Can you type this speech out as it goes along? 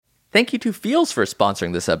Thank you to Feels for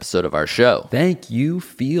sponsoring this episode of our show. Thank you,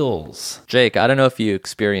 Feels. Jake, I don't know if you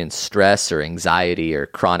experience stress or anxiety or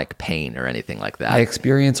chronic pain or anything like that. I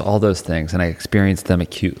experience all those things, and I experience them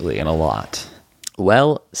acutely and a lot.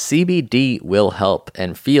 Well, CBD will help,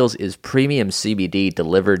 and Feels is premium CBD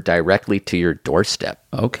delivered directly to your doorstep.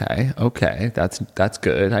 Okay. That's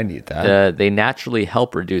good. I need that. They naturally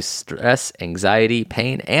help reduce stress, anxiety,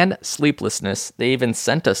 pain, and sleeplessness. They even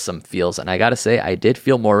sent us some Feels, and I gotta say, I did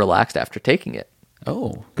feel more relaxed after taking it.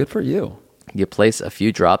 Oh, good for you. You place a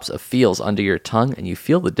few drops of Feels under your tongue, and you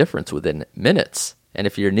feel the difference within minutes. And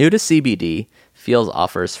if you're new to CBD, Feels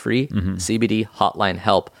offers free CBD hotline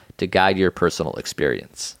help to guide your personal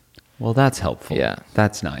experience. Well, that's helpful. Yeah.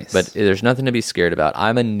 That's nice. But there's nothing to be scared about.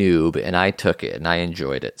 I'm a noob, and I took it, and I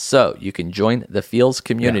enjoyed it. So you can join the Feels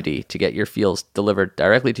community to get your Feels delivered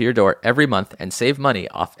directly to your door every month and save money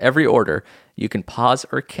off every order. You can pause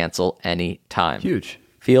or cancel any time. Huge.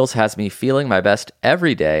 Feels has me feeling my best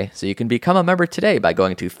every day, so you can become a member today by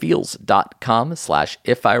going to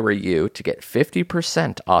feels.com/ifiwereyou to get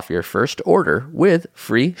 50% off your first order with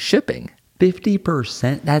free shipping.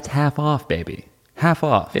 50%? That's half off, baby. Half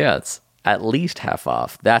off. Yeah, it's at least half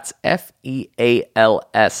off. That's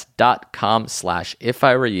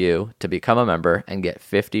feals.com/ifiwereyou to become a member and get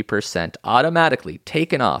 50% automatically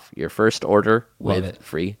taken off your first order with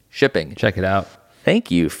free shipping. Check it out. Thank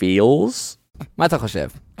you, Feels. מה אתה חושב?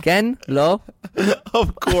 כן? לא?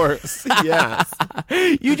 Of course, yes.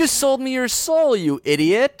 You just sold me your soul, you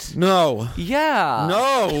idiot. No. Yeah.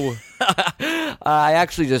 No. I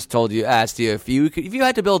actually just asked you if you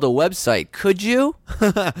had to build a website, could you?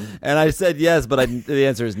 And I said yes, but the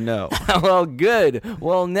answer is no. Well, good.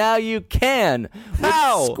 Well, now you can.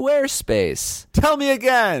 How? With Squarespace. Tell me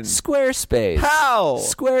again. Squarespace. How?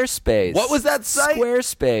 Squarespace. What was that site?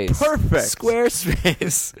 Squarespace. Perfect.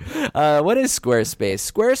 Squarespace. What is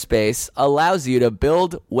Squarespace? Squarespace allows you to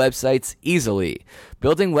build websites easily.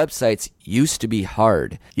 Building websites used to be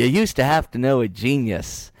hard. You used to have to know a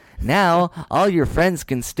genius. Now, all your friends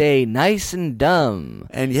can stay nice and dumb.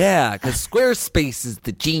 And yeah, because Squarespace is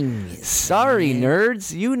the genius. Sorry,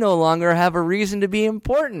 nerds, you no longer have a reason to be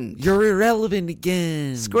important. You're irrelevant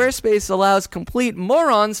again. Squarespace allows complete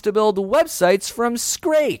morons to build websites from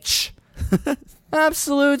scratch.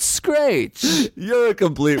 Absolute scratch. You're a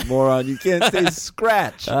complete moron. You can't say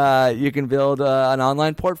scratch. You can build an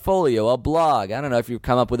online portfolio, a blog. I don't know if you've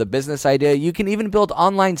come up with a business idea. You can even build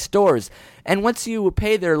online stores. And once you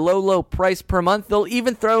pay their low price per month, they'll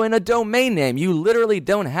even throw in a domain name. You literally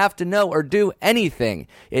don't have to know or do anything.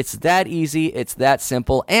 It's that easy. It's that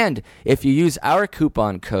simple. And if you use our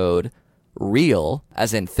coupon code, REAL,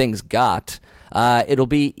 as in things got, it'll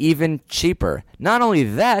be even cheaper. Not only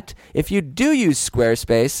that, if you do use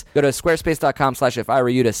Squarespace, go to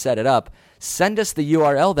squarespace.com/ifiwereyou to set it up. Send us the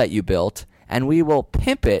URL that you built, and we will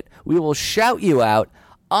pimp it. We will shout you out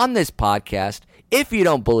on this podcast. If you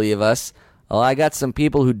don't believe us, well, I got some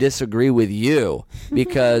people who disagree with you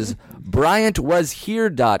because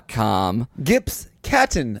BryantWasHere.com,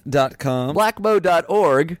 GipsCatton.com,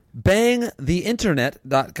 Blackbow.org,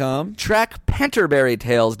 BangTheInternet.com,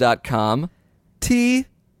 TrackPenterberryTales.com,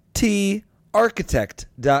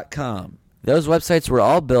 TTArchitect.com. Those websites were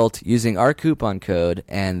all built using our coupon code,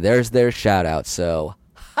 and there's their shout out. So,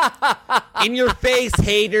 In your face,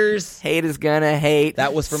 haters. hate is gonna hate.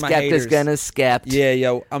 That was for my Skept haters. is gonna skept. Yeah,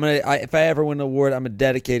 yo, if I ever win an award, I'm gonna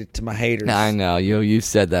dedicate it to my haters. I know you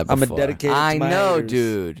said that before. I'm a dedicated to I my know, haters.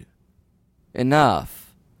 dude.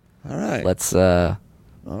 Enough. All right. Let's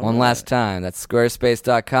one last time. That's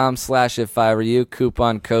squarespace.com/ifiwereyou.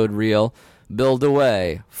 Coupon code REAL. Build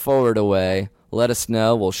away. Forward away. Let us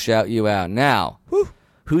know. We'll shout you out. Now,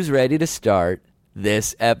 who's ready to start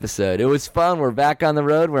this episode? It was fun. We're back on the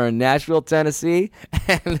road. We're in Nashville, Tennessee,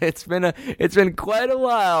 and it's been quite a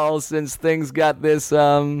while since things got this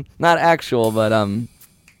not actual, but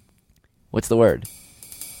what's the word?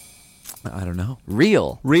 I don't know.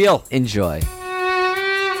 Real. Enjoy.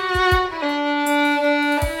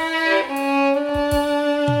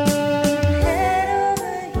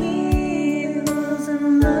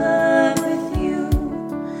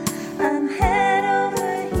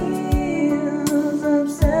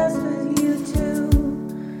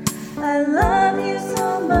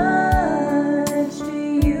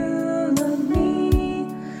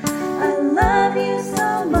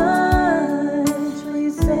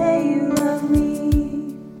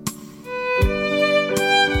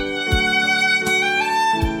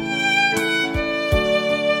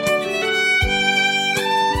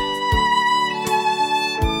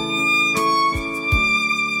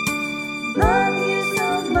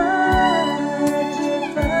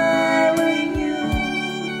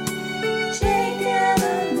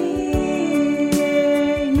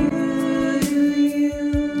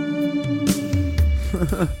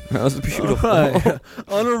 That was beautiful. Right.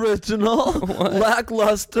 Unoriginal,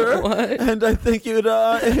 lackluster, and I think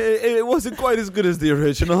it wasn't quite as good as the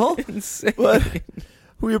original. Insane. But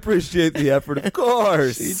we appreciate the effort, of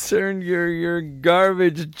course. She turned your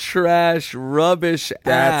garbage, trash, rubbish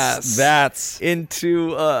ass That's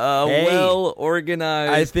into a Hey,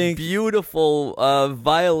 well-organized, I think- beautiful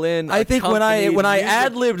violin. I think when I accompanied music.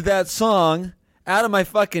 ad-libbed that song out of my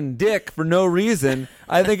fucking dick for no reason,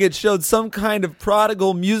 I think it showed some kind of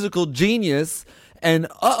prodigal musical genius. And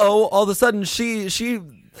all of a sudden she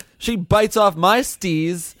bites off my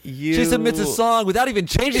steez. She submits a song without even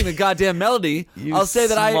changing the goddamn melody. You I'll say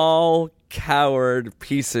that small coward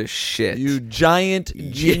piece of shit. you giant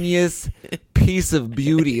genius piece of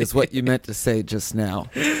beauty is what you meant to say just now.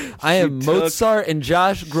 I am Mozart and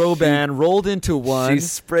Josh Groban rolled into one. She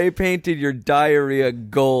spray painted your diarrhea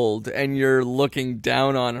gold, and you're looking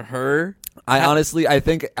down on her. I honestly, I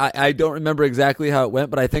think I don't remember exactly how it went,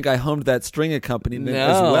 but I think I hummed that string accompaniment No,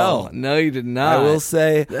 as well. no, you did not. I will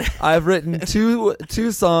say I've written two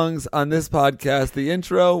songs on this podcast. The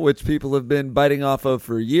intro, which people have been biting off of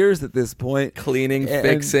for years at this point, cleaning, and-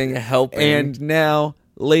 fixing, helping, and now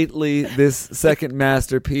lately this second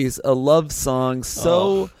masterpiece, a love song.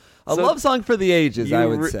 A So love song for the ages, I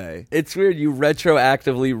would re- say. It's weird. You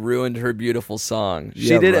retroactively ruined her beautiful song. She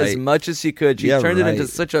Yeah, did as right. much as she could. She Yeah, turned it right. into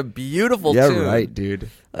such a beautiful Yeah, tune. right, dude.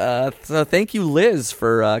 So thank you, Liz,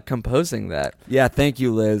 for composing that. Yeah, thank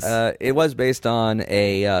you, Liz. It was based on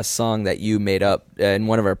a song that you made up in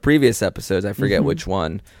one of our previous episodes. I forget which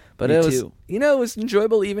one. But Me it was, too. it was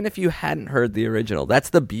enjoyable even if you hadn't heard the original.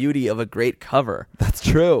 That's the beauty of a great cover. That's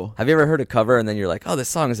true. Have you ever heard a cover and then you're like, oh, this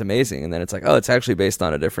song is amazing? And then it's like, oh, it's actually based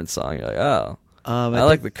on a different song. You're like, oh, I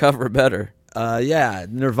like the cover better. Yeah,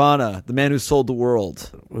 Nirvana, the man who sold the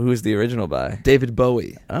world, Who's the original by? David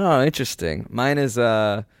Bowie. Oh, interesting. Mine is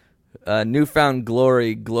Newfound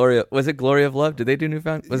Glory. Gloria. Was it Glory of Love? Did they do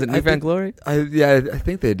Newfound? Was it I Newfound think- Glory? I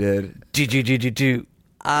think they did. Do.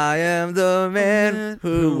 I am the man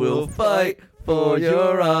who will fight for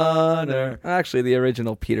your honor. Actually, the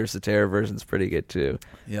original Peter Cetera version's pretty good too.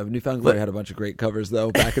 Yeah, but Newfound Glory had a bunch of great covers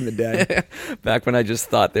though back in the day. Back when I just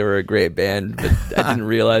thought they were a great band, but I didn't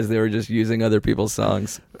realize they were just using other people's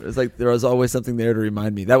songs. It was like there was always something there to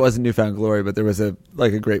remind me. That wasn't Newfound Glory, but there was a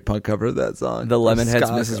great punk cover of that song. The Or Lemonheads,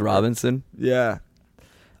 ska Mrs. cover. Robinson. Yeah.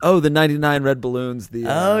 Oh, the 99 Red Balloons.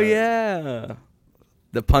 Oh yeah,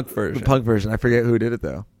 the punk version. the punk version. I forget who did it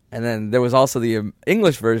though. And then there was also the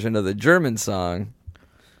English version of the German song.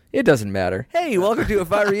 It doesn't matter. Hey, welcome to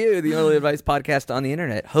If I Were You, the only advice podcast on the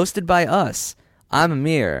internet, hosted by us. I'm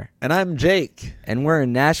Amir, And I'm Jake, and we're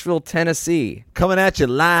in Nashville, Tennessee. coming at you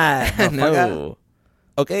live. motherfucker. No,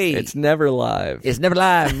 Okay. it's never live. It's never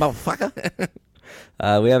live, motherfucker.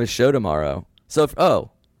 We have a show tomorrow.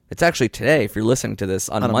 So, it's actually today if you're listening to this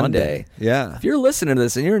on a Monday. Yeah. If you're listening to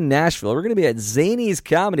this and you're in Nashville, we're going to be at Zany's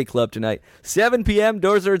Comedy Club tonight. 7 p.m.,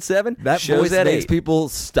 doors are at 7. That show's voice at makes 8. people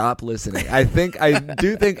stop listening. I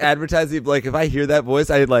do think advertising, like if I hear that voice,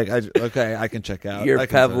 okay, I can check out. Your I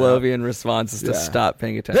can check out. Pavlovian response is to Yeah. stop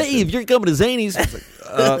paying attention. Hey, if you're coming to Zany's, it's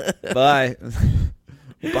like, bye.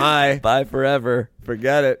 Bye. Bye forever.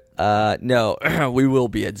 Forget it. No, we will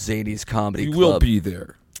be at Zany's Comedy Club.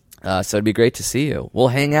 there. So it'd be great to see you. We'll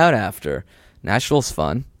hang out after. Nashville's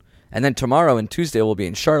fun. And then tomorrow and Tuesday we'll be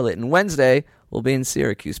in Charlotte. And Wednesday we'll be in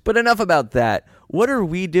Syracuse. But enough about that. What are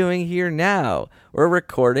we doing here now? We're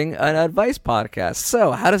recording an advice podcast.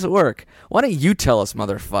 So how does it work? Why don't you tell us,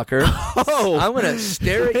 motherfucker? Oh. I'm going to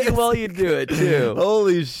stare at you while you do it, too.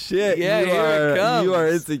 Holy shit. Yeah, you here it are, comes. You are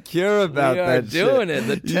insecure about We are that doing shit.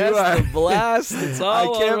 it. The You test, are- the blast, it's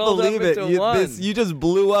all I can't rolled up believe it. into one. You just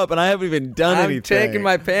blew up and I haven't even done I'm anything. taking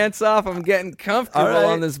my pants off. I'm getting comfortable All right.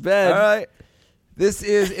 on this bed. All right. This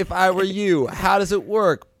is If I Were You. How does it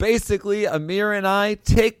work? Basically, Amir and I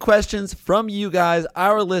take questions from you guys,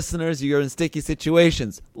 our listeners. You're in sticky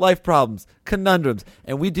situations, life problems, conundrums,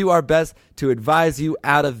 and we do our best to advise you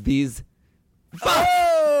out of these.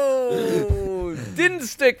 Oh, didn't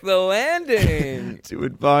stick the landing. To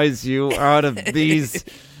advise you out of these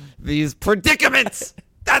predicaments.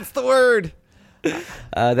 That's the word.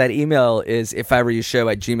 That email is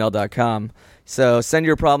ifiwereyoushow@gmail.com. So send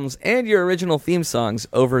your problems and your original theme songs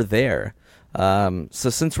over there. So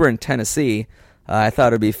since we're in Tennessee, I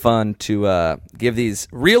thought it'd be fun to give these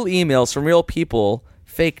real emails from real people,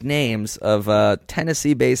 fake names of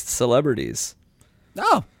Tennessee-based celebrities.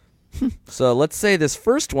 Oh. So let's say this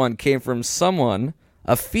first one came from someone,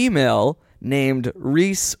 a female named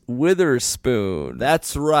Reese Witherspoon.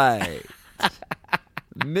 That's right.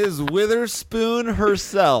 Ms. Witherspoon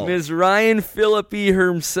herself. Ms. Ryan Philippi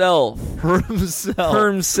himself. Herself.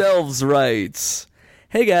 Hermselves writes,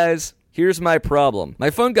 Hey guys, here's my problem. My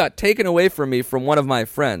phone got taken away from me from one of my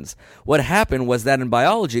friends. What happened was that in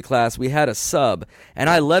biology class we had a sub, and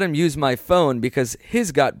I let him use my phone because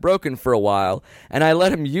his got broken for a while, and I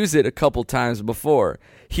let him use it a couple times before.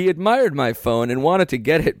 He admired my phone and wanted to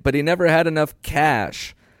get it, but he never had enough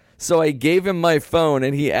cash. So I gave him my phone,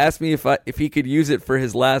 and he asked me if he could use it for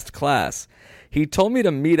his last class. He told me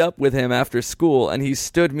to meet up with him after school, and he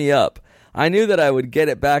stood me up. I knew that I would get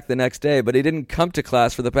it back the next day, but he didn't come to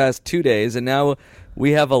class for the past 2 days, and now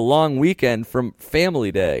we have a long weekend from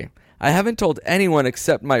Family Day. I haven't told anyone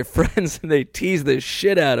except my friends, and they tease the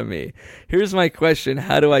shit out of me. Here's my question.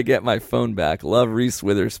 How do I get my phone back? Love, Reese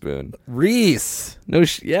Witherspoon. Reese.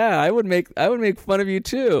 Yeah, I would make fun of you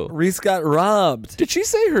too. Reese got robbed. Did she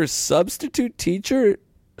say her substitute teacher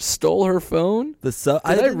stole her phone? The sub.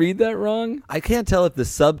 Did I read that wrong? I can't tell if the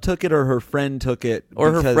sub took it or her friend took it.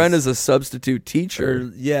 Or her because- friend is a substitute teacher.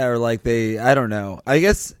 or like I don't know. I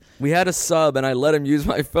guess, We had a sub, and I let him use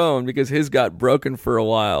my phone because his got broken for a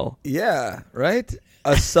while. yeah, right?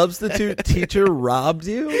 A substitute teacher robbed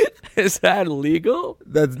you? Is that legal?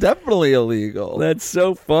 That's definitely illegal. That's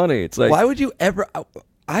so funny. It's like, Why would you ever...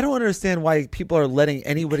 I don't understand why people are letting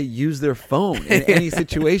anybody use their phone in any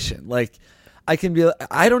situation. Like, I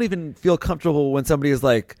don't even feel comfortable when somebody is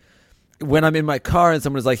like, when I'm in my car and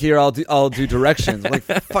someone's like, here, I'll do directions. I'm like,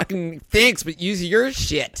 fucking thanks, but use your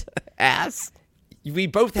shit, ass. We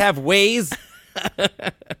both have Waze.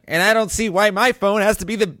 And I don't see why my phone has to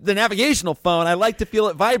be the navigational phone. I like to feel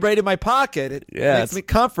it vibrate in my pocket. It makes me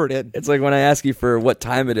comforted. it's like when I ask you for what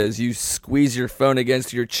time it is, you squeeze your phone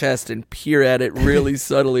against your chest and peer at it really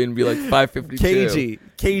subtly and be like 5:52.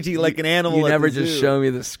 Cagey like an animal. You at never the just zoo. show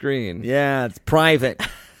me the screen. Yeah, it's private.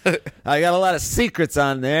 I got a lot of secrets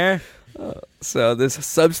on there. So this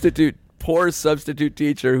poor substitute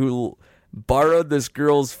teacher who borrowed this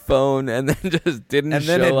girl's phone and then just didn't And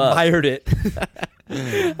show then up. admired it.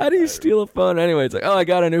 How do you steal a phone anyway? It's like, oh, I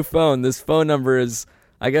got a new phone. This phone number is,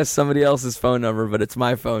 I guess, somebody else's phone number, but it's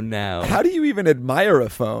my phone now. How do you even admire a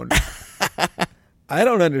phone? I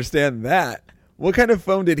don't understand that. What kind of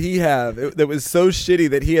phone did he have that was so shitty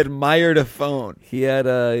that he admired a phone? He had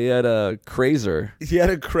a Crazer. He had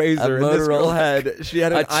a Crazer, and this girl she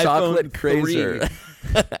had an a chocolate iPhone 3. Crazer.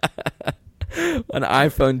 An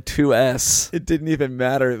iPhone 2S. It didn't even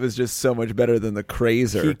matter. It was just so much better than the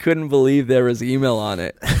Crazer. He couldn't believe there was email on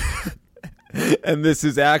it. And this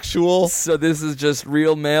is actual. So this is just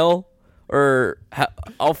real mail? Or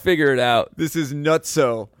I'll figure it out. This is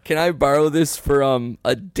nutso. Can I borrow this for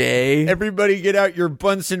a day? Everybody get out your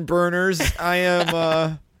Bunsen burners. I'm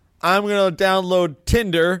going to download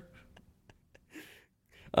Tinder.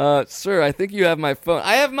 Sir, I think you have my phone.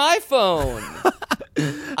 I have my phone.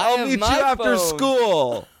 I'll meet you after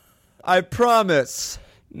school. I promise.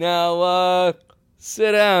 Now,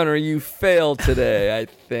 sit down or you fail today, I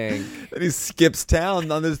think. And he skips town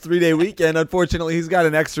on this 3-day weekend. Unfortunately, he's got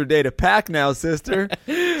an extra day to pack now, sister.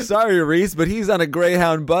 Sorry, Reese, but he's on a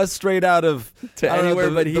Greyhound bus straight out of To anywhere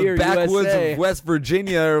but here, the backwoods USA. of West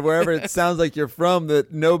Virginia or wherever it sounds like you're from.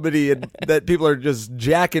 That people are just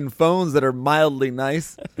jacking phones that are mildly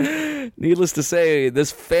nice. Needless to say,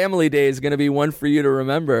 this Family Day is going to be one for you to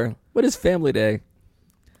remember. What is Family Day?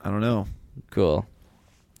 I don't know. Cool.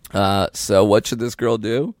 So what should this girl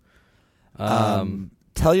do?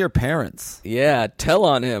 Tell your parents. Yeah, tell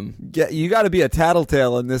on him. You got to be a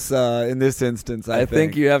tattletale in this instance. I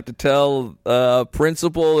think you have to tell a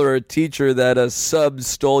principal or a teacher that a sub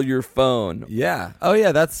stole your phone. Yeah. Oh,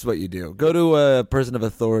 yeah, that's what you do. Go to a person of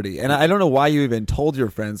authority. And I don't know why you even told your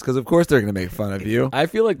friends, because of course they're going to make fun of you. I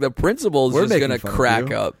feel like the principal's We're just going to making fun of crack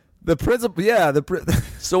you. up. The principal, yeah.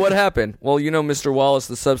 So what happened? Well, Mr. Wallace,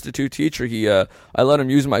 the substitute teacher, I let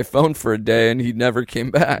him use my phone for a day, and he never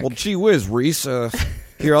came back. Well, gee whiz, Reese.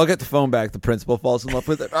 Here, I'll get the phone back. The principal falls in love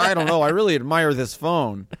with it. I don't know. I really admire this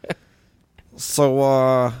phone.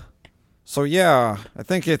 So yeah, I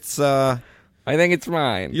think it's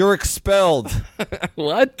mine. you're expelled.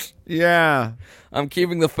 What? Yeah. I'm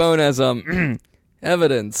keeping the phone as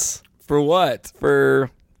evidence For what?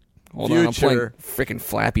 for. Hold on, I'm playing Future. freaking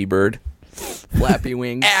Flappy Bird, Flappy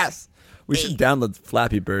Wings. Ass. We should download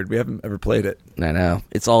Flappy Bird. We haven't ever played it. I know,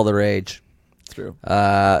 it's all the rage. True.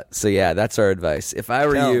 So yeah, that's our advice. If I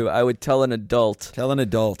were Tell. you, I would tell an adult, Tell an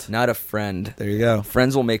adult. not a friend. There you go.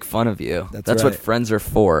 Friends will make fun of you. That's what right. friends are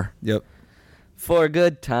for. Yep. For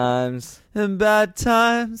good times. In bad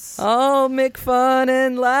times. I'll make fun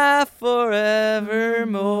and laugh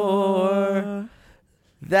forevermore.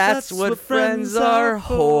 That's what friends are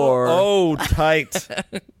for. Oh, tight.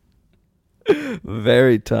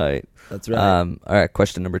 Very tight. That's right. All right,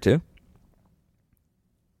 question number 2.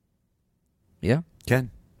 Yeah. Ken.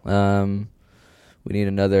 We need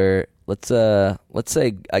another. Let's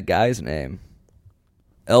say a guy's name.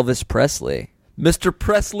 Elvis Presley. Mr.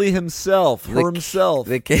 Presley himself. Himself.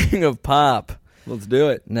 The king of pop. Let's do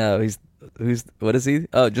it. No, what is he?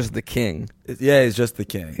 Oh, just the king. Yeah, he's just the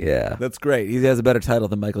king. Yeah. That's great. He has a better title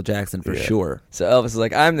than Michael Jackson for sure. So Elvis is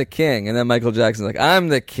like, I'm the king. And then Michael Jackson's like, I'm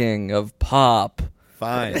the king of pop.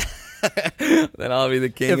 Fine. Then I'll be the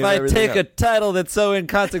king. If I take a title that's so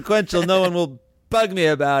inconsequential, no one will bug me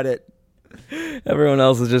about it. Everyone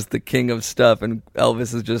else is just the king of stuff, and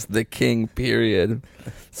Elvis is just the king, period.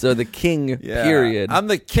 So the king, period. I'm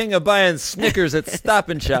the king of buying Snickers at Stop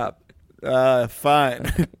and Shop.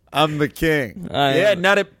 Fine. I'm the king.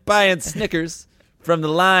 Not at buying Snickers from the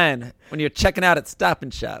line when you're checking out at Stop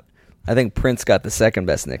and Shop. I think Prince got the second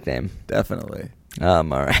best nickname. Definitely. All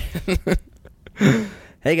right.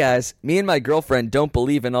 Hey guys, me and my girlfriend don't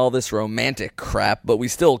believe in all this romantic crap, but we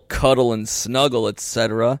still cuddle and snuggle,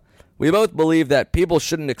 etc. We both believe that people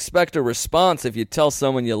shouldn't expect a response if you tell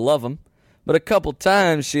someone you love them. But a couple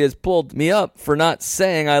times she has pulled me up for not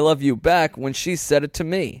saying I love you back when she said it to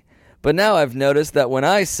me. But now I've noticed that when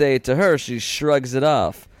I say it to her, she shrugs it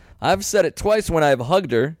off. I've said it twice when I've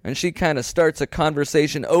hugged her, and she kind of starts a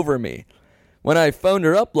conversation over me. When I phoned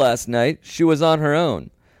her up last night, she was on her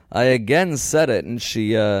own. I again said it, and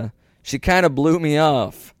she kind of blew me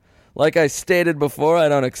off. Like I stated before, I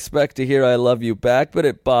don't expect to hear I love you back, but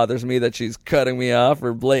it bothers me that she's cutting me off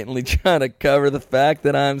or blatantly trying to cover the fact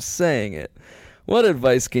that I'm saying it. What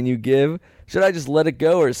advice can you give? Should I just let it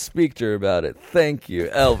go or speak to her about it? Thank you,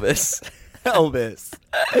 Elvis. Elvis.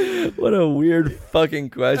 What a weird fucking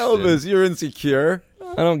question. Elvis, you're insecure.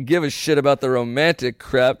 I don't give a shit about the romantic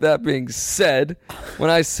crap. That being said, when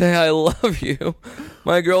I say I love you,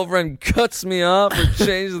 my girlfriend cuts me off or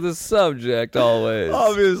changes the subject always.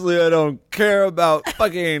 Obviously, I don't care about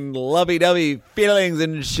fucking lovey-dovey feelings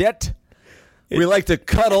and shit. We like to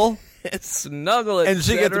cuddle. Snuggle, and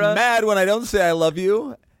she gets mad when I don't say I love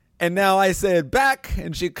you. And now I say it back,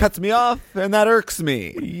 and she cuts me off, and that irks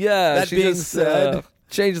me. Yeah, that she being just, said...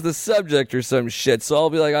 change the subject or some shit. So I'll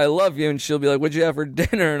be like, I love you, and she'll be like, what'd you have for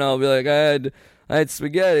dinner? And I'll be like, I had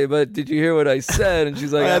spaghetti, but did you hear what I said? And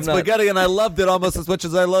she's like, I had spaghetti and I loved it almost as much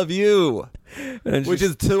as I love you, which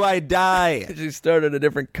is till I die. She started a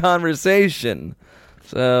different conversation.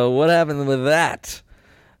 So what happened with that?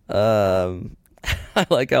 I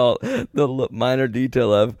like how the minor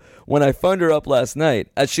detail of when I phoned her up last night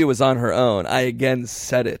as she was on her own, I again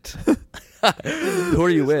said it. Who are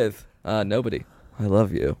you with? Nobody. I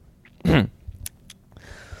love you.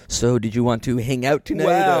 So, did you want to hang out tonight?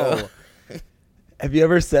 Wow. Have you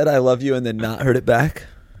ever said I love you and then not heard it back?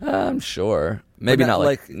 I'm sure. Maybe not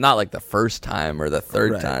like the first time or the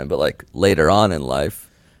third Right. time, but like later on in life.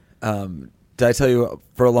 Did I tell you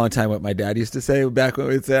for a long time what my dad used to say back when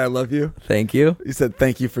we'd say I love you? Thank you. He said,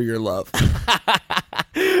 thank you for your love.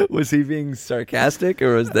 Was he being sarcastic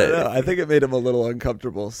or was that? No, I think it made him a little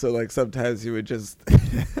uncomfortable. So like sometimes he would just...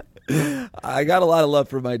 I got a lot of love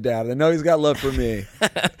for my dad. I know he's got love for me.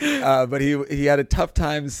 But he had a tough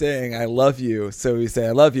time saying I love you. So he'd say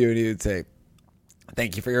I love you and he would say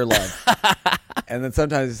thank you for your love. And then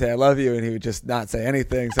sometimes he'd say I love you and he would just not say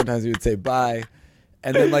anything. Sometimes he would say bye.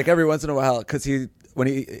 And then like every once in a while, because he's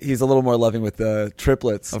a little more loving with the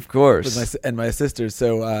triplets. Of course. With my sisters.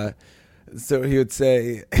 So he would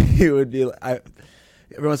say, he would be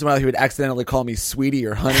every once in a while he would accidentally call me sweetie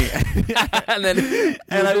or honey.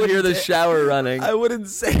 and I would hear the shower running. I wouldn't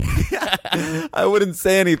say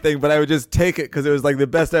anything, but I would just take it because it was like the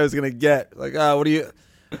best I was going to get. Like, what do you,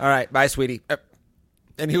 all right, bye sweetie.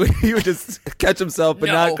 And he would just catch himself but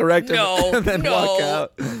not correct him and then walk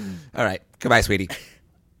out. All right, goodbye sweetie.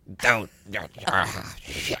 Don't.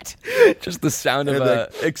 Shit. Just the sound of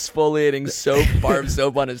exfoliating soap, bar of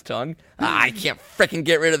soap on his tongue. I can't freaking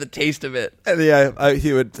get rid of the taste of it. And yeah,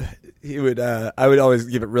 he would. I would always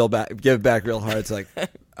give back real hard. It's like,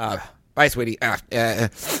 bye, sweetie.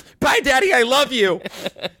 Bye, daddy. I love you.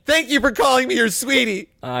 Thank you for calling me your sweetie.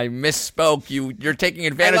 I misspoke. You're taking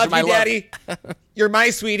advantage of my love. Daddy. You're my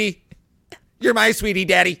sweetie. You're my sweetie,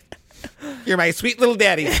 daddy. You're my sweet little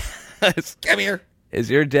daddy. Come here. Is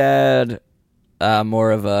your dad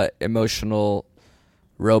more of a emotional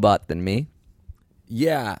robot than me?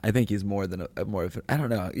 Yeah, I think he's more of. I don't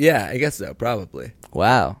know. Yeah, I guess so. Probably.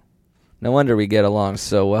 Wow. No wonder we get along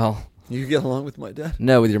so well. You get along with my dad?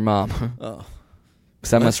 No, with your mom. Oh.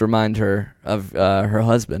 Because I must remind her of her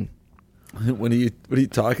husband. What are you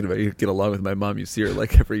talking about? You get along with my mom. You see her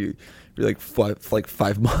like every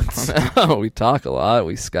 5 months. Oh, we talk a lot.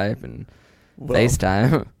 We Skype and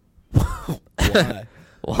FaceTime. Why?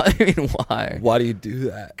 What? I mean, why? Why do you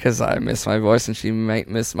do that? Because I miss my voice and she might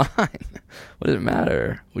miss mine. What does it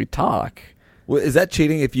matter? We talk. Well, is that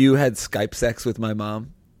cheating if you had Skype sex with my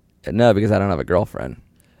mom? No, because I don't have a girlfriend.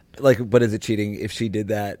 Like, but is it cheating if she did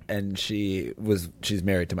that and she's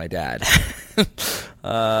married to my dad?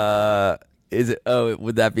 Is it? Oh,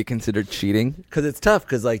 would that be considered cheating? Because it's tough.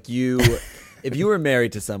 Because like if you were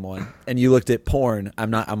married to someone and you looked at porn,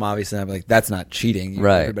 I'm obviously not like that's not cheating.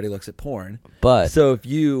 Right. Everybody looks at porn. But So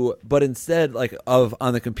but instead like of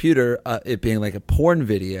on the computer, it being like a porn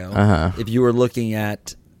video, if you were looking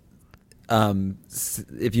at,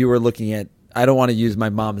 I don't want to use my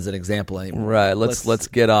mom as an example anymore. right, let's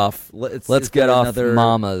get off. Let's get off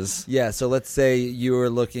mamas. Yeah, so let's say you were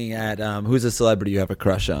looking at who's a celebrity you have a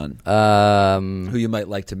crush on, who you might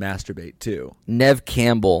like to masturbate to. Nev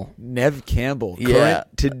Campbell. Nev Campbell. Yeah.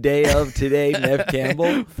 Current today, Nev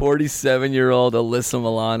Campbell. 47-year-old Alyssa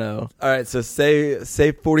Milano. All right, so say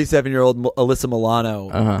 47-year-old Alyssa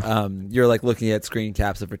Milano. You're like looking at screen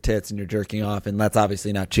caps of her tits and you're jerking off, and that's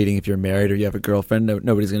obviously not cheating if you're married or you have a girlfriend.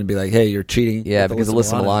 Nobody's going to be like, hey, you're cheating. Yeah, with because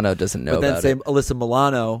Alyssa Milano doesn't know but then about say it. Alyssa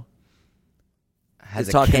Milano Has is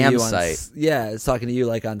a talking to cam you on site. it's talking to you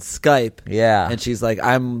like on Skype. Yeah. And she's like,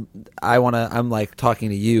 I'm like talking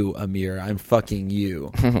to you, Amir. I'm fucking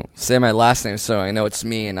you. Say my last name so I know it's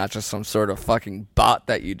me and not just some sort of fucking bot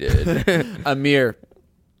that you did. Amir.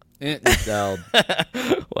 What?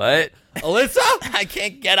 Alyssa? I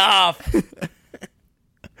can't get off.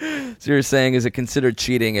 So you're saying, is it considered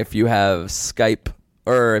cheating if you have Skype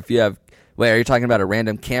or if you have... Wait, are you talking about a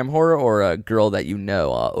random cam whore or a girl that you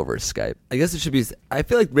know over Skype? I guess it should be... I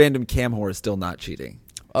feel like random cam whore is still not cheating.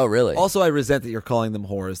 Oh, really? Also, I resent that you're calling them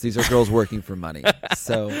whores. These are girls working for money.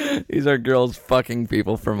 So these are girls fucking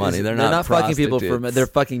people for money. They're not fucking people for prostitutes. they're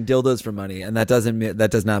fucking dildos for money, and that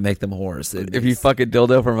does not make them whores. If you fuck a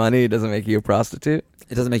dildo for money, it doesn't make you a prostitute?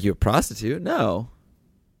 It doesn't make you a prostitute. No.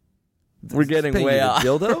 We're getting Paying way you a off.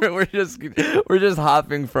 dildo? we're just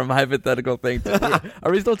hopping from hypothetical thing to...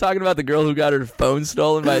 Are we still talking about the girl who got her phone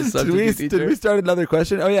stolen by a substitute teacher? Did we start another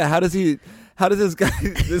question? Oh yeah, how does this guy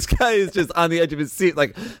this guy is just on the edge of his seat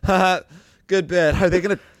like, haha, good bit. Are they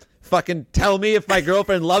gonna fucking tell me if my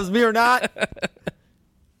girlfriend loves me or not?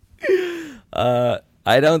 I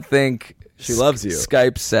don't think she loves you.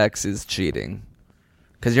 Skype sex is cheating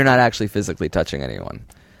because you're not actually physically touching anyone.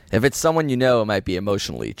 If it's someone you know, it might be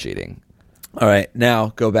emotionally cheating. All right, now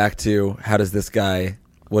go back to how does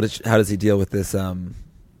he deal with this?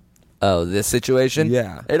 Oh, this situation?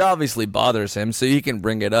 Yeah. It obviously bothers him, so he can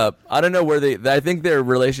bring it up. I don't know where I think their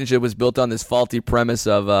relationship was built on this faulty premise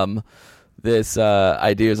of this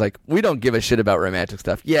idea is like, we don't give a shit about romantic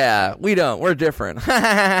stuff. Yeah, we don't. We're different.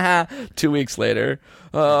 2 weeks later.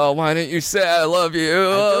 Oh, why didn't you say I love you?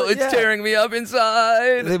 Oh, it's tearing me up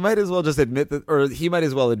inside. They might as well just admit that, or he might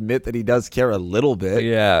as well admit that he does care a little bit.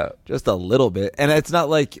 Yeah. Just a little bit. And it's not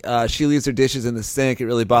like she leaves her dishes in the sink. It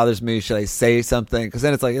really bothers me. Should I say something? Because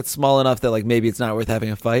then it's like, it's small enough that like maybe it's not worth having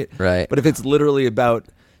a fight. Right. But if it's literally about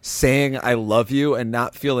saying I love you and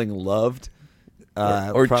not feeling loved,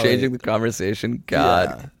 or probably, changing the conversation.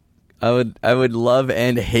 God, yeah. I would love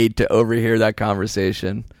and hate to overhear that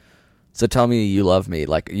conversation. So tell me you love me,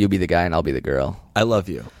 like you be the guy and I'll be the girl. I love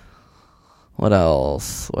you. What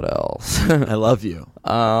else? I love you.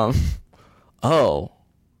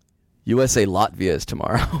 USA Latvia is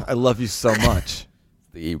tomorrow. I love you so much.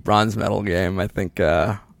 The bronze medal game. I think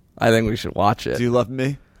we should watch it. Do you love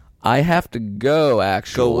me? I have to go.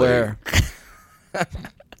 Actually, Go where?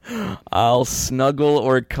 I'll snuggle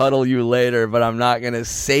or cuddle you later, but I'm not gonna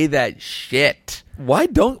say that shit. Why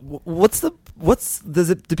don't?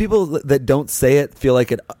 Do people that don't say it feel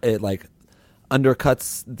like it like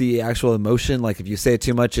undercuts the actual emotion? Like if you say it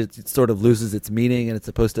too much, it sort of loses its meaning, and it's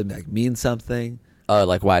supposed to like mean something.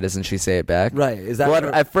 Like why doesn't she say it back? Right? Is that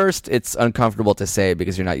well, at first it's uncomfortable to say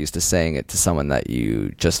because you're not used to saying it to someone that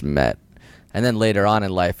you just met. And then later on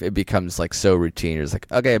in life, it becomes like so routine. You're just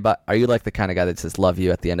like, okay, but are you like the kind of guy that says love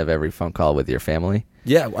you at the end of every phone call with your family?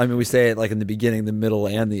 Yeah, I mean, we say it like in the beginning, the middle,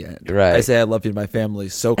 and the end. Right. I say I love you to my family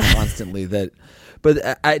so constantly that, but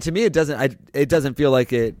to me, it doesn't feel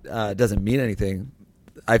like it doesn't mean anything.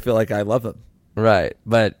 I feel like I love them. Right,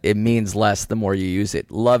 but it means less the more you use it.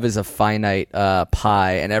 Love is a finite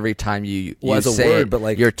pie, and every time you as a say word, it, but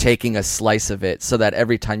like you're taking a slice of it, so that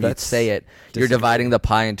every time you say it, you're dividing the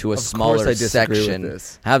pie into a smaller I disagree section. with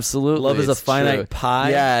this. Absolutely, Love is a it's finite true.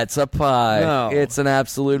 pie? Yeah, it's a pie. No. It's an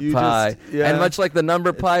absolute You pie. just- yeah. And much like the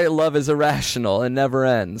number pi, love is irrational and never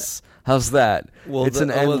ends. How's that? Well, it's an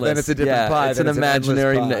well, endless. then it's a different yeah, pie, It's then an it's an endless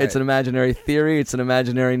imaginary. pie. It's an imaginary theory. It's an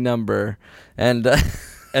imaginary number, and.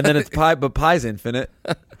 And then it's pie, but pie's infinite.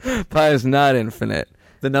 Pi is not infinite.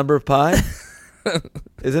 The number of pi?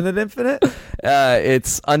 Isn't it infinite?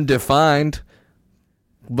 It's undefined,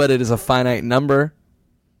 but it is a finite number.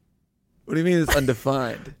 What do you mean it's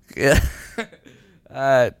undefined? Yeah.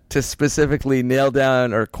 To specifically nail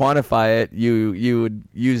down or quantify it, you would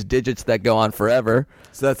use digits that go on forever.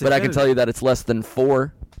 So that's But I can infinity. tell you that it's less than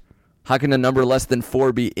 4. How can a number less than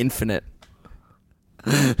 4 be infinite?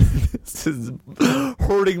 This is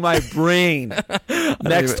hurting my brain.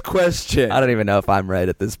 Next question. I don't even know if I'm right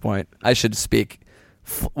at this point. I should speak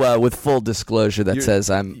with full disclosure that says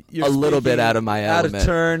I'm You're a little bit speaking out of my out element. of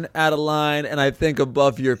turn, out of line, and I think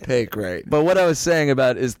above your pay grade. But what I was saying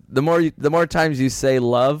about is the more times you say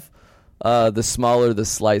love, the smaller the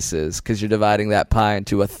slice is, because you're dividing that pie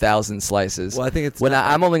into 1,000 slices. Well, I think it's when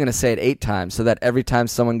I'm only going to say it 8 times, so that every time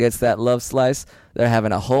someone gets that love slice, they're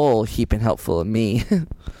having a whole heaping helpful of me.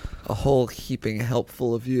 a whole heaping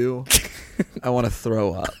helpful of you. I want to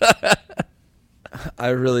throw up. I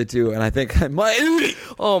really do, and I think I might.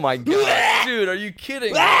 Oh my god, dude, are you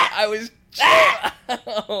kidding me? I was.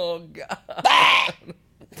 Oh god.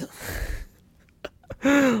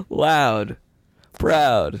 Loud,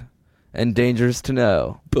 proud, and dangerous to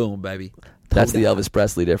know. Boom, baby. That's the Elvis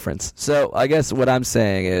Presley difference. So I guess what I'm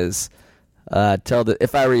saying is,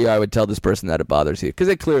 if I were you, I would tell this person that it bothers you, because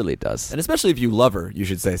it clearly does. And especially if you love her, you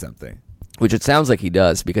should say something. Which it sounds like he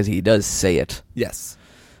does, because he does say it. Yes.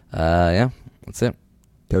 Yeah, that's it.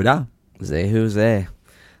 Toda. Zay who zay.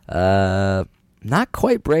 Not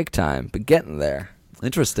quite break time, but getting there.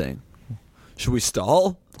 Interesting. Should we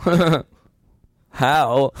stall?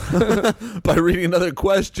 How? By reading another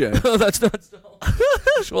question. Oh, that's not stall.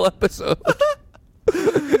 Actual episode.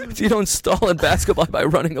 You don't stall in basketball by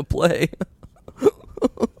running a play.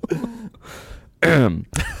 All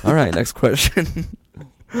right, next question.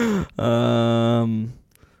 Oh,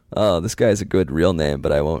 this guy has a good real name,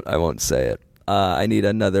 but I won't say it. I need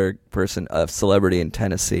another person, a celebrity in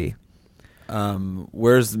Tennessee.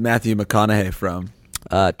 Where's Matthew McConaughey from?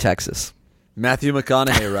 Texas. Matthew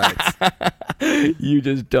McConaughey writes. You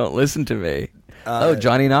just don't listen to me.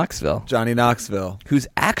 Johnny Knoxville. Johnny Knoxville. Who's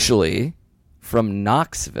actually from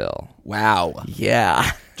Knoxville. Wow.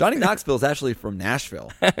 Yeah. Johnny Knoxville is actually from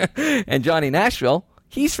Nashville. And Johnny Nashville,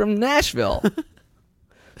 he's from Nashville.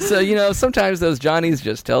 So, sometimes those Johnnies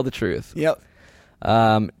just tell the truth. Yep.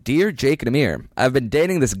 Dear Jake and Amir, I've been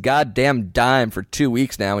dating this goddamn dime for 2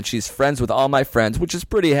 weeks now, and she's friends with all my friends, which is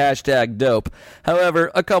pretty #dope.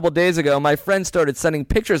 However, a couple days ago, my friend started sending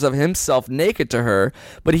pictures of himself naked to her,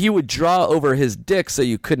 but he would draw over his dick so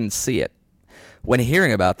you couldn't see it. When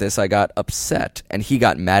hearing about this, I got upset, and he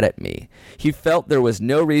got mad at me. He felt there was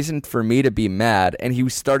no reason for me to be mad, and he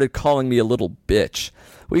started calling me a little bitch.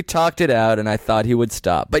 We talked it out, and I thought he would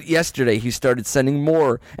stop. But yesterday, he started sending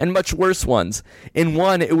more and much worse ones. In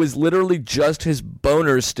one, it was literally just his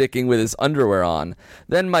boner sticking with his underwear on.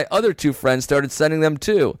 Then my other 2 friends started sending them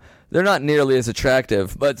too. They're not nearly as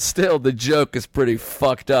attractive, but still, the joke is pretty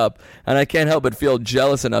fucked up, and I can't help but feel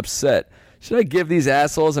jealous and upset. Should I give these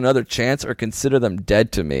assholes another chance or consider them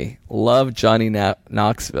dead to me? Love, Johnny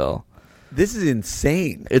Knoxville. This is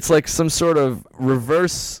insane. It's like some sort of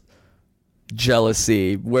reverse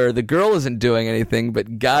jealousy where the girl isn't doing anything,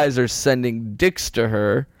 but guys are sending dicks to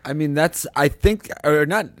her. I mean, that's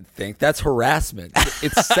harassment.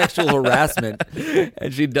 It's sexual harassment.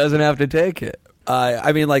 And she doesn't have to take it.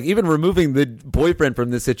 I mean, like, even removing the boyfriend from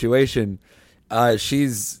this situation,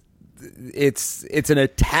 it's an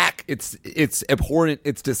attack. It's abhorrent.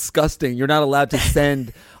 It's disgusting. You're not allowed to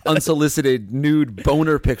send unsolicited nude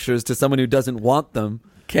boner pictures to someone who doesn't want them.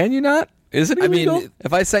 Can you not? Is it illegal? I mean,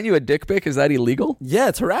 if I sent you a dick pic, is that illegal? Yeah,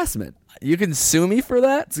 it's harassment. You can sue me for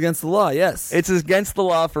that? It's against the law, yes. It's against the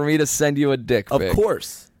law for me to send you a dick pic. Of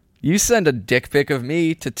course. You send a dick pic of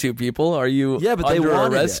me to 2 people, are you Yeah, but they under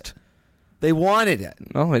wanted arrest? it. They wanted it.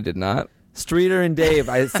 No, I did not. Streeter and Dave,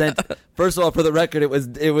 I sent. First of all, for the record, it was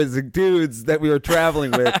dudes that we were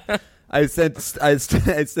traveling with. I sent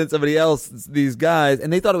somebody else these guys,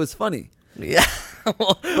 and they thought it was funny. Yeah.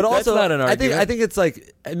 Well, But also, that's not an argument. I think it's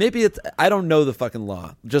like, maybe it's. I don't know the fucking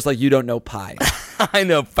law, just like you don't know pi. I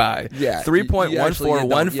know pi. Yeah,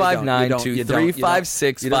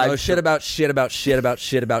 3.14159233565. You don't know shit about shit about shit about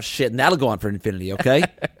shit about shit, and that'll go on for infinity. Okay,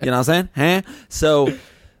 you know what I'm saying? Huh? So.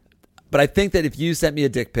 But I think that if you sent me a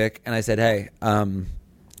dick pic and I said, hey,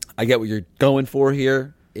 I get what you're going for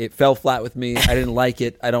here. It fell flat with me. I didn't like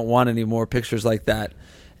it. I don't want any more pictures like that.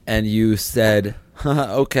 And you said,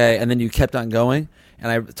 okay. And then you kept on going.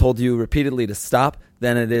 And I told you repeatedly to stop.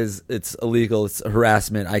 Then it's illegal. It's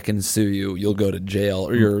harassment. I can sue you. You'll go to jail.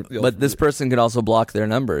 Or But this person can also block their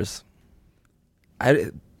numbers.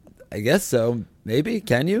 I guess so. Maybe.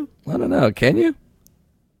 Can you? I don't know. Can you?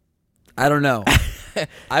 I don't know.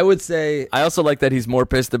 I would say I also like that he's more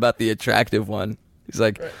pissed about the attractive one. He's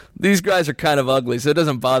like, these guys are kind of ugly, so it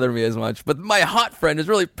doesn't bother me as much. But my hot friend is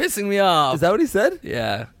really pissing me off. is that what he said?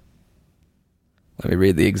 Yeah. Let me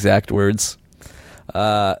read the exact words.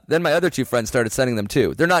 Then my other two friends started sending them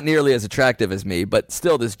too. They're not nearly as attractive as me, but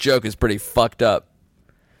still this joke is pretty fucked up.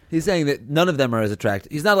 He's saying that none of them are as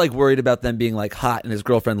attractive. He's not like worried about them being like hot and his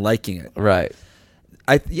girlfriend liking it. Right.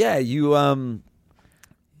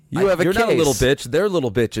 You have a You're not a case. little bitch. They're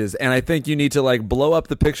little bitches, and I think you need to like blow up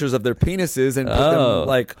the pictures of their penises and put them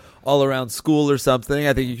like all around school or something.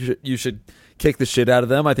 I think you should kick the shit out of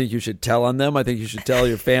them. I think you should tell on them. I think you should tell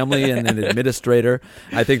your family and an administrator.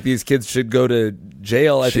 I think these kids should go to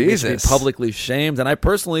jail. I think they should be Jesus. publicly shamed. And I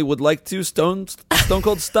personally would like to stone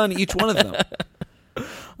cold stun each one of them.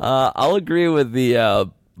 I'll agree with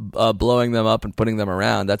the blowing them up and putting them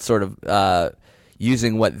around. That's sort of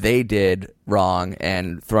using what they did wrong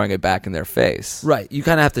and throwing it back in their face. Right. You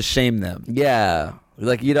kind of have to shame them. Yeah.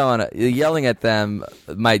 Like you don't want to, yelling at them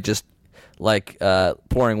might just like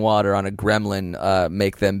pouring water on a gremlin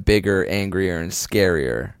make them bigger, angrier, and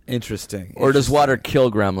scarier. Interesting. Or does water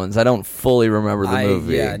kill gremlins? I don't fully remember the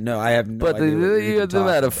movie. Yeah, no, I have no But idea. what you're even the talking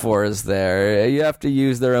metaphor is there. You have to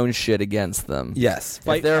use their own shit against them. about. Yes. If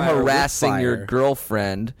Fight they're fire with harassing your fire.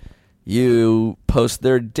 girlfriend, you post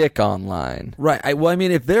their dick online. Right. I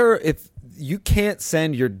mean, if you can't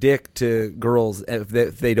send your dick to girls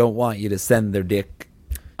if they don't want you to send their dick.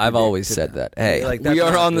 I've always to said them. that. Hey, Like, that's we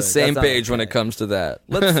are not on the good. same That's not page when okay. it comes to that.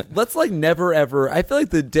 Let's like never ever. I feel like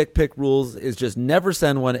the dick pic rules is just never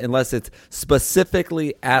send one unless it's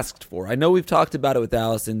specifically asked for. I know we've talked about it with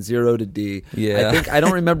Allison 0 to D. Yeah. I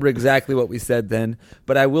don't remember exactly what we said then,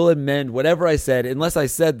 but I will amend whatever I said. Unless I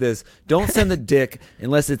said this, don't send the dick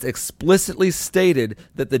unless it's explicitly stated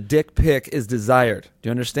that the dick pic is desired. Do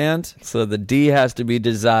you understand? So the D has to be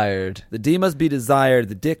desired. The D must be desired.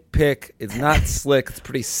 The dick pic is not slick. It's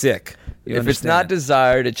pretty sick. You If it's not understand?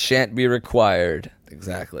 desired, it shan't be required.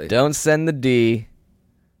 Exactly. Don't send the D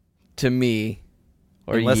to me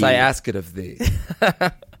or Unless ye. I ask it of thee.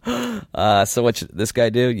 So what should this guy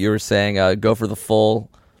do? You were saying go for the full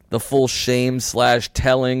shame /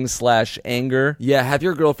 telling / anger. Yeah, have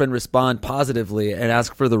your girlfriend respond positively and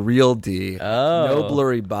ask for the real D. Oh. No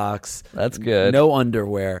blurry box. That's good. No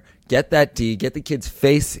underwear. Get that D. Get the kid's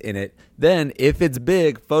face in it. Then, if it's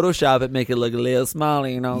big, Photoshop it, make it look a little smaller,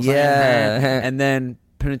 you know what I'm saying? Yeah. And then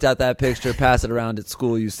print out that picture, pass it around at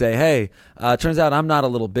school. You say, hey, turns out I'm not a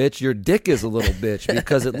little bitch. Your dick is a little bitch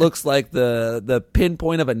because it looks like the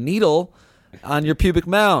pinpoint of a needle on your pubic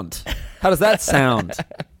mound. How does that sound?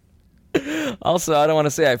 Also, I don't want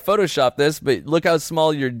to say I photoshopped this, but look how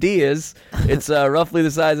small your D is. It's roughly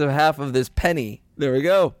the size of half of this penny. There we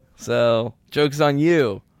go. So, joke's on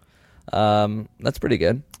you. That's pretty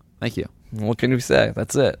good. Thank you. What can we say?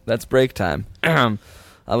 That's it. That's break time.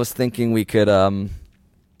 I was thinking we could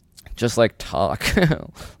just like talk.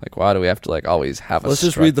 Like, why do we have to like always have a Let's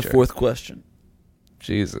just read the structure? fourth question.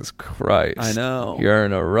 Jesus Christ. I know. You're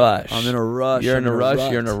in a rush. I'm in a rush. You're I'm in a rush.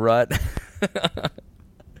 rut. You're in a rut.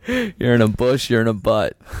 You're in a bush. You're in a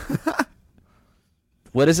butt.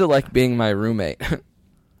 What is it like being my roommate?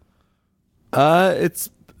 It's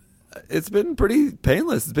been pretty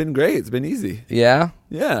painless. It's been great. It's been easy. Yeah,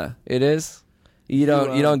 Yeah. it is. You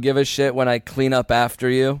don't give a shit when I clean up after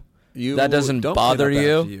you. That doesn't don't bother clean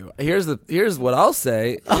up you? after Here's what I'll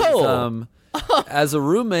say. is, Oh. As a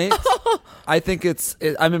roommate, I think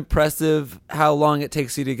I'm impressive how long it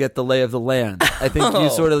takes you to get the lay of the land. I think you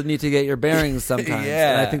sort of need to get your bearings sometimes.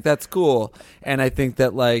 Yeah. And I think that's cool. And I think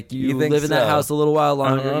that like you think live in that so? house a little while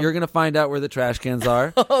longer, Uh-huh. you're gonna find out where the trash cans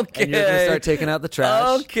are. Okay. And you're gonna start taking out the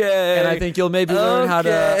trash. Okay. And I think you'll maybe learn how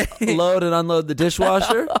to Okay. load and unload the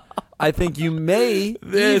dishwasher. I think you may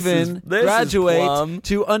This is even plum. graduate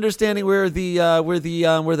to understanding where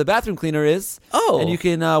the bathroom cleaner is. Oh. And you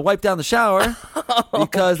can wipe down the shower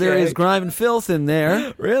because there Okay. is grime and filth in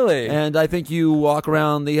there. Really? And I think you walk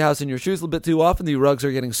around the house in your shoes a little bit too often. The rugs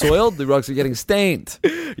are getting soiled. The rugs are getting stained.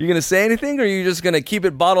 You gonna say anything, or are you just gonna keep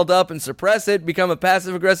it bottled up and suppress it, become a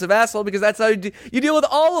passive aggressive asshole? Because that's how you deal with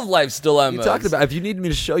all of life's dilemmas. You talked about if you need me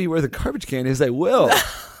to show you where the garbage can is, I will.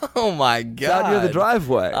 Oh my It's out god! near the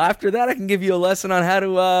driveway. After that, I can give you a lesson on how to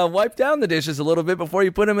wipe down the dishes a little bit before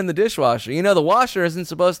you put them in the dishwasher. You know, the washer isn't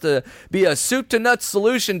supposed to be a soup to nuts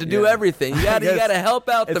solution to do Yeah. everything. You got guess to help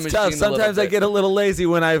out the It's machine. tough. Sometimes I get a little lazy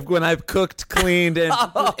when I've cooked, cleaned, and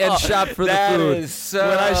shopped for the That food. is so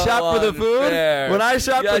when I shop for the food, unfair. when I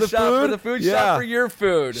shop Yeah, for the shop food, for the food, yeah. shop for your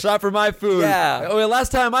food. Shop for my food. Yeah. Oh,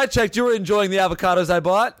 last time I checked, you were enjoying the avocados I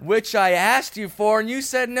bought. Which I asked you for, and you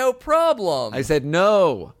said no problem. I said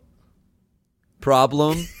no.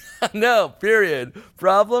 Problem. No, period.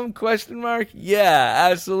 Problem? Question mark? Yeah,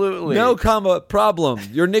 absolutely. No, comma, problem.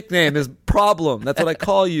 Your nickname is Problem. That's what I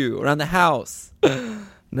call you around the house.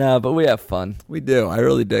 No, but we have fun. We do. I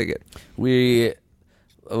really dig it. We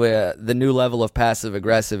the new level of passive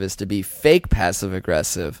aggressive is to be fake passive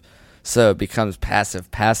aggressive, so it becomes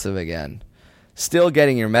passive again. Still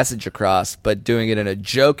getting your message across, but doing it in a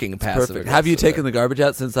joking passive Perfect. aggressive. Have you taken the garbage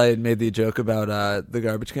out since I had made the joke about the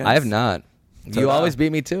garbage cans? I have not. You always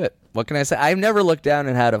beat me to it. What can I say? I've never looked down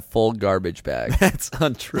and had a full garbage bag. That's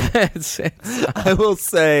untrue. It's- I will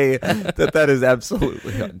say that is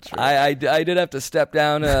absolutely untrue. I did have to step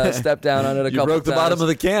down on it a couple times. You broke the bottom of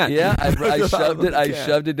the can. Yeah, I You broke the bottom shoved it. of the I can.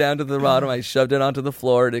 shoved it down to the bottom. I shoved it onto the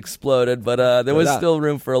floor. It exploded, but there was Da-da. still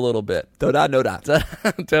room for a little bit. Da no da.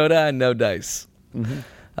 Toda and no dice.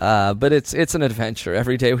 But it's an adventure.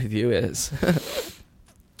 Every day with you is.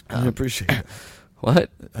 I appreciate it.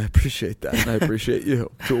 What? I appreciate that, and I appreciate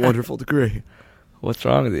you to a wonderful degree. What's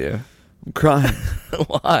wrong with you? I'm crying.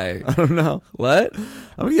 Why? I don't know. What? I'm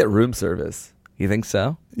gonna get room service. You think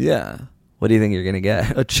so? Yeah, What do you think you're gonna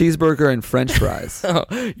get? a cheeseburger and French fries. Oh,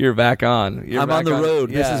 you're back on. You're I'm back on the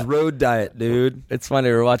road. Yeah. This is road diet, dude. It's funny.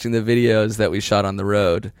 We're watching the videos that we shot on the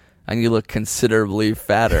road, and you look considerably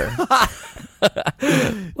fatter.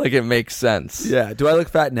 Like it makes sense. Yeah. Do I look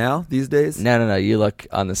fat now these days? No. You look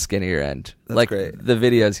on the skinnier end. That's like great. the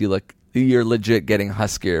videos, you're legit getting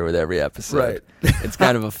huskier with every episode. Right. It's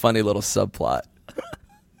kind of a funny little subplot.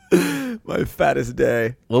 My fattest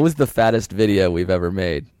day. What was the fattest video we've ever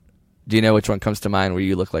made? Do you know which one comes to mind where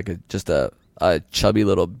you look like just a chubby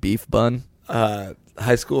little beef bun?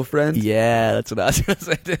 High school friend. Yeah, that's what I was going to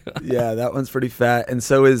say too. Yeah, that one's pretty fat, and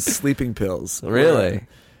so is sleeping pills. Really?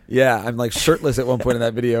 Yeah, I'm like shirtless at one point in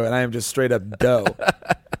that video, and I am just straight up dough.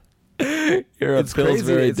 You're a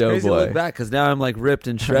Pillsbury It's crazy to doughboy. look back because now I'm like ripped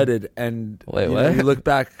and shredded. And Wait, you what? you look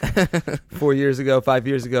back 4 years ago, 5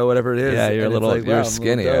 years ago, whatever it is. Yeah, you're a and it's little, like, wow, you're I'm a little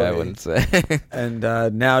skinnier, I doughy. wouldn't say. And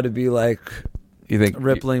now to be like You think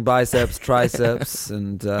rippling biceps, triceps,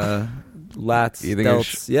 and lats, You think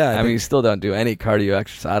delts. Yeah, I mean, you still don't do any cardio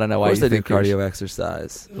exercise. I don't know of why course you I do think you're- cardio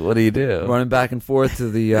exercise. What do you do? Running back and forth to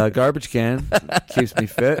the garbage can keeps me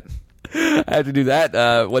fit. I have to do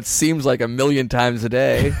that. What seems like 1,000,000 times a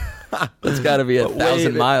day. It's got to be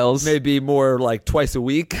 1,000 miles. Maybe more like twice a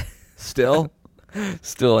week. Still,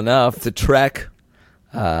 Still enough. it's a trek.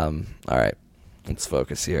 All right, let's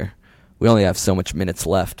focus here. We only have so much minutes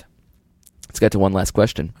left. Let's get to one last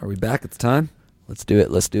question. Are we back? It's time. Let's do it.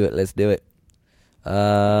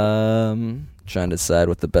 Trying to decide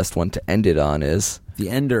what the best one to end it on is. The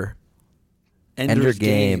Ender. Ender Ender's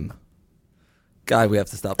Game. God, we have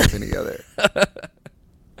to stop living together.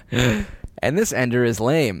 And this Ender is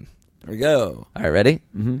lame. There we go. All right, ready?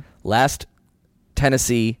 Mm-hmm. Last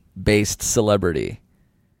Tennessee-based celebrity,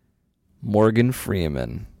 Morgan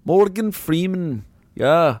Freeman. Morgan Freeman.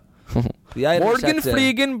 Yeah. The Irish Morgan actor.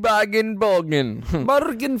 Freegan Baggin Bogan.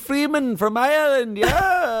 Morgan Freeman from Ireland.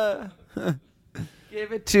 Yeah.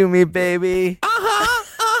 Give it to me, baby.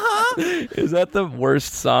 Is that the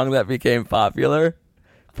worst song that became popular?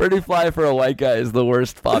 Pretty Fly for a White Guy is the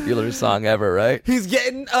worst popular song ever, right? He's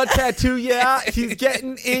getting a tattoo. Yeah. He's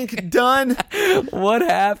getting ink done. What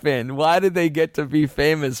happened? Why did they get to be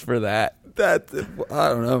famous for that? That I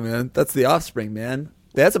don't know, man. That's the Offspring, man.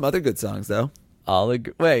 They had some other good songs though.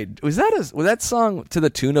 Wait, was that song to the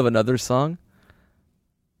tune of another song?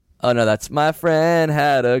 Oh no, that's My Friend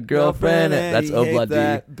Had a Girlfriend. That's he hate Obladi.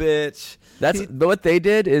 that bitch. But what they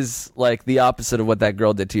did is like the opposite of what that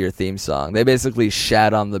girl did to your theme song. They basically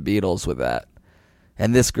shat on the Beatles with that.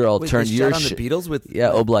 And this girl Wait, turned they your shot on the Beatles with Yeah,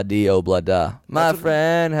 Obladi, Oblada. My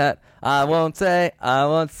friend had I won't say,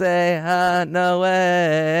 no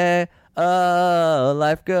way. Oh,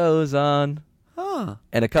 life goes on. Huh.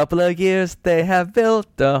 In a couple of years they have built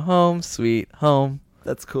a home, sweet home.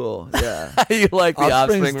 That's cool. Yeah. You like the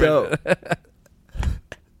Offspring's Offspring dope. version.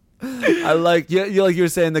 I like you like you were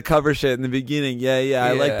saying the cover shit in the beginning. Yeah.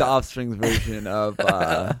 I like Yeah. the Offspring's version of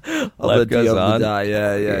Life the Goes Dio On. Die.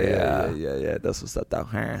 Yeah. Yeah. That's what's up down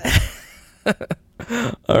here.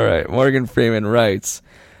 All right. Morgan Freeman writes,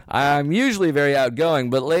 I'm usually very outgoing,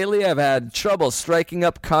 but lately I've had trouble striking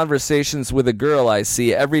up conversations with a girl I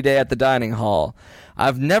see every day at the dining hall.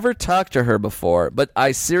 I've never talked to her before, but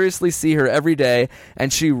I seriously see her every day,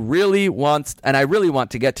 and I really want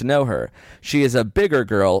to get to know her. She is a bigger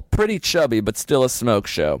girl, pretty chubby, but still a smoke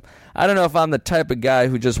show. I don't know if I'm the type of guy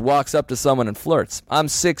who just walks up to someone and flirts. I'm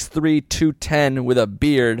 6'3", 210 with a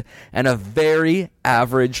beard and a very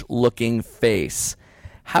average-looking face.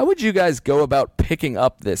 How would you guys go about picking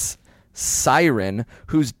up this siren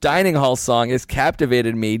whose dining hall song has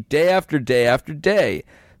captivated me day after day after day?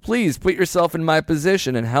 Please put yourself in my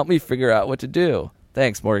position and help me figure out what to do.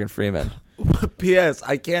 Thanks, Morgan Freeman. P.S.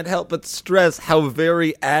 I can't help but stress how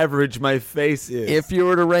very average my face is. If you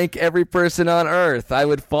were to rank every person on Earth, I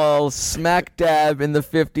would fall smack dab in the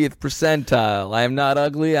 50th percentile. I am not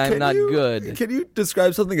ugly. I am not good. Can you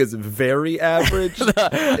describe something as very average?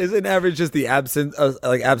 Isn't average just the absence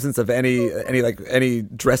of any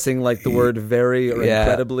dressing like the word very or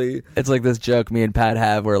incredibly? It's like this joke me and Pat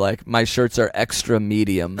have where like my shirts are extra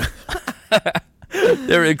medium.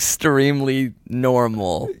 They're extremely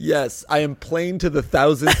normal. Yes, I am plain to the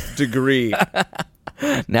 1000th degree.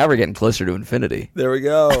 Now we're getting closer to infinity. There we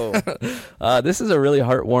go. This is a really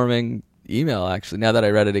heartwarming email, actually. Now that I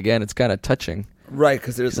read it again, it's kind of touching. Right,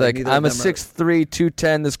 because there's It's like, I'm a 6'3",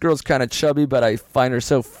 210. This girl's kind of chubby, but I find her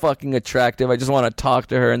so fucking attractive. I just want to talk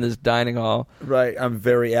to her in this dining hall. Right, I'm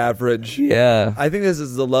very average. Yeah. I think this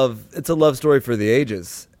is it's a love story for the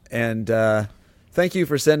ages. And thank you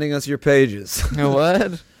for sending us your pages.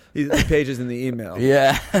 What? The pages in the email.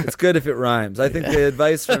 Yeah. It's good if it rhymes. I think the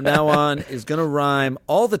advice from now on is going to rhyme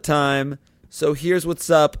all the time. So here's what's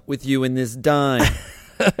up with you in this dime.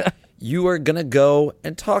 You are going to go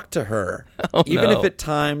and talk to her. Even if at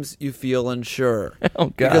times you feel unsure. Oh,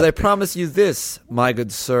 God. Because I promise you this, my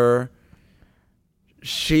good sir.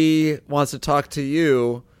 She wants to talk to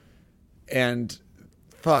you and...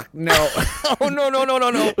 Fuck, no. Oh,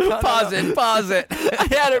 no. Pause it. I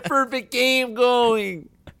had a perfect game going.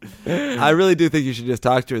 I really do think you should just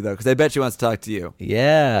talk to her, though, because I bet she wants to talk to you.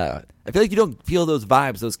 Yeah. I feel like you don't feel those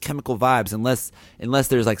vibes, those chemical vibes, unless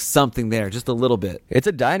there's like something there, just a little bit. It's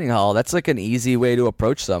a dining hall. That's like an easy way to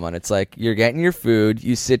approach someone. It's like you're getting your food.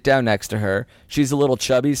 You sit down next to her. She's a little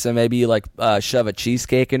chubby, so maybe you like shove a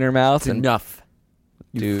cheesecake in her mouth. Enough.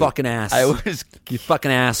 You Dude, fucking ass. You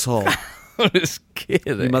fucking asshole. I was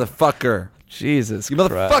kidding. You motherfucker. Jesus You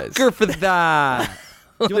Christ. motherfucker for that.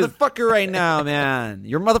 You motherfucker right now, man.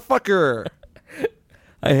 You're a motherfucker.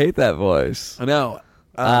 I hate that voice. I know.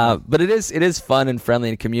 But it is fun and friendly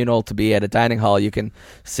and communal to be at a dining hall. You can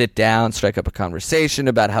sit down, strike up a conversation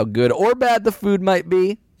about how good or bad the food might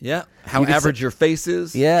be. Yeah. How You can average your face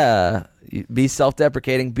is. Yeah. Be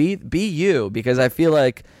self-deprecating. Be you, because I feel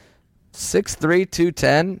like 6'3",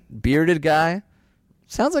 210, bearded guy.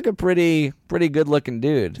 Sounds like a pretty good-looking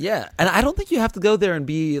dude. Yeah, and I don't think you have to go there and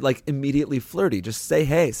be like immediately flirty. Just say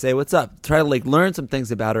hey, say what's up. Try to like learn some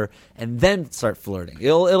things about her, and then start flirting.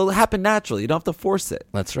 It'll happen naturally. You don't have to force it.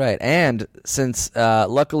 That's right. And since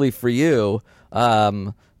luckily for you,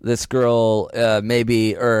 this girl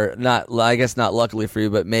maybe, or not, I guess not luckily for you,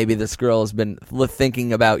 but maybe this girl has been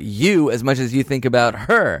thinking about you as much as you think about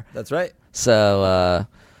her. That's right. So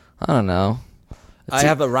I don't know. I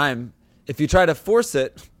have a rhyme. If you try to force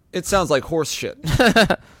it, it sounds like horse shit.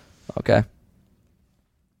 Okay.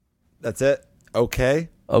 That's it. Okay.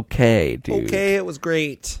 Okay, dude. Okay, it was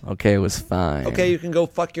great. Okay, it was fine. Okay, you can go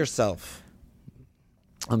fuck yourself.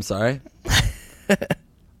 I'm sorry.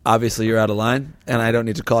 Obviously, you're out of line, and I don't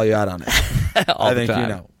need to call you out on it. I think you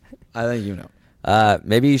know. I think you know.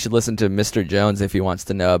 Maybe you should listen to Mr. Jones if he wants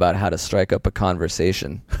to know about how to strike up a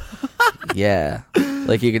conversation. Yeah.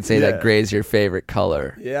 Like you can say that gray's your favorite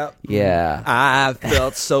color. Yep. Yeah. I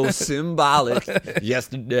felt so symbolic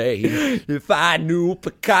yesterday. If I knew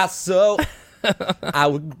Picasso, I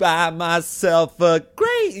would buy myself a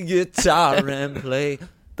great guitar and play.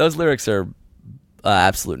 Those lyrics are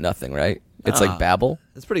absolute nothing, right? It's like babble.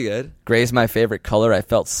 That's pretty good. Gray's my favorite color. I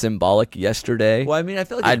felt symbolic yesterday. Well, I mean, I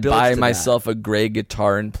feel like I'd buy myself a gray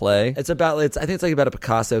guitar and play. I think it's like about a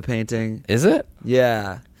Picasso painting. Is it?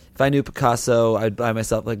 Yeah. If I knew Picasso, I'd buy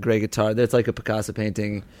myself like a gray guitar. That's like a Picasso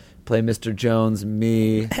painting. Play Mr. Jones,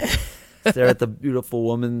 me. Stare at the beautiful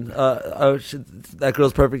woman. That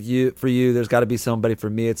girl's perfect for you. There's got to be somebody for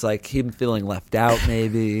me. It's like him feeling left out,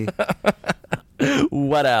 maybe.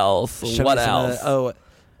 What else? What else?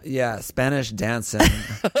 Yeah, Spanish dancing.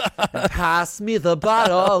 Pass me the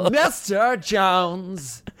bottle, Mr.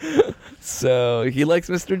 Jones. So he likes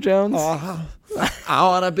Mr. Jones? I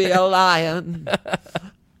want to be a lion.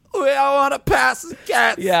 I want to pass as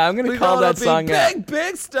cats. Yeah, I'm going to call that song out.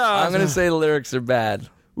 Big stars. I'm going to say the lyrics are bad.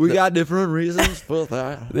 We got different reasons for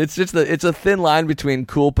that. It's just it's a thin line between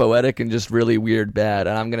cool poetic and just really weird bad,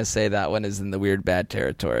 and I'm going to say that one is in the weird bad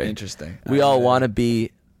territory. Interesting. We all want to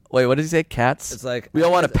be... Wait, what did he say? Cats? It's like we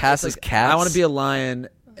all want to pass as cats. I want to be a lion.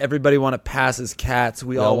 Everybody want to pass as cats.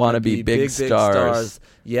 We all want to to be big stars.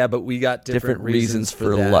 Yeah, but we got different reasons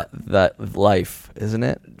for that life, isn't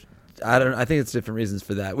it? I think it's different reasons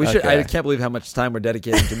for that. We should. I can't believe how much time we're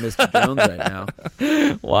dedicating to Mr. Jones right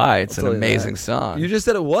now. Why? It's an amazing song. You just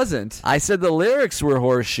said it wasn't. I said the lyrics were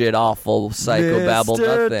horseshit, awful, psychobabble,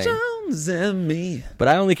 Mr. nothing. arms and me. But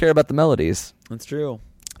I only care about the melodies. That's true.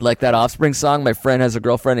 Like that Offspring song, my friend has a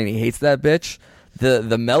girlfriend and he hates that bitch.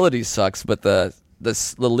 The melody sucks, but the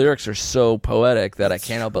lyrics are so poetic that I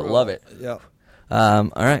can't help but love it. Yeah. All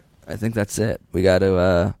right, I think that's it. We got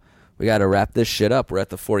to wrap this shit up. We're at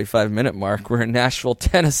the 45-minute mark. We're in Nashville,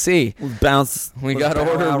 Tennessee. We'll bounce. We got to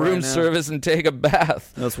order room service and take a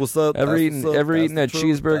bath. That's what's up. Ever eaten a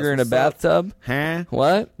cheeseburger in a bathtub? Huh?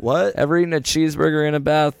 What? Ever eaten a cheeseburger in a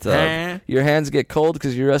bathtub? Huh? Your hands get cold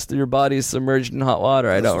because the rest of your body is submerged in hot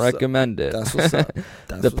water. I don't what's up. recommend it. That's what's up.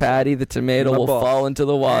 That's The what's patty, the tomato My will balls. fall into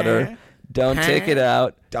the water. Huh? Don't take it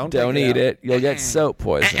out. Don't Don't take it eat out. it. You'll get soap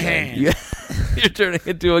poisoning. You're turning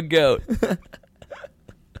into a goat.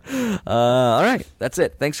 All right, that's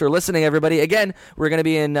it. Thanks for listening, everybody. Again, we're gonna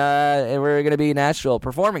be in Nashville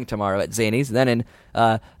performing tomorrow at Zany's, and then in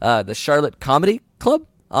the Charlotte Comedy Club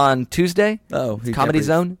on Tuesday. Oh, he Comedy can't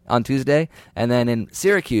Zone on Tuesday, and then in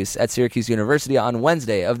Syracuse at Syracuse University on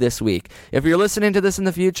Wednesday of this week. If you're listening to this in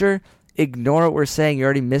the future, ignore what we're saying. You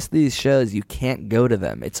already missed these shows. You can't go to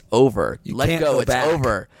them. It's over. Let can't go. go It's back.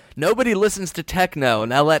 over. Nobody listens to techno.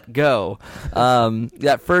 Now let go.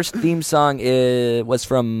 That first theme song was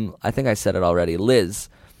from, I think I said it already, Liz.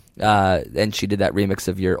 And she did that remix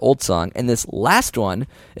of your old song. And this last one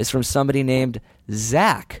is from somebody named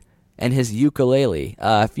Zach and his ukulele.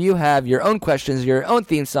 If you have your own questions, your own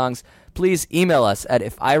theme songs, please email us at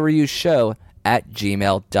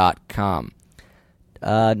iwereyoushow@gmail.com.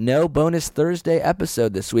 No bonus Thursday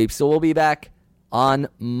episode this week, so we'll be back on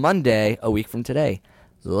Monday, a week from today.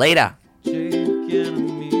 Later.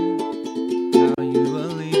 Chicken meal, how you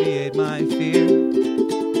alleviate my fear.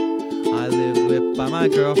 I lived whipped by my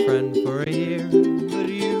girlfriend for a year, but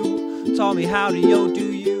you taught me how to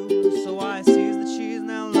do you. So I seize the cheese,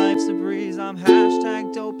 now life's a breeze. I'm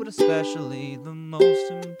hashtag dope, but especially the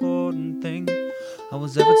most important thing I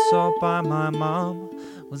was ever taught by my mom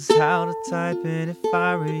was how to type in if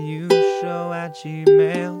I were you show at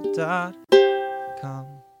gmail.com.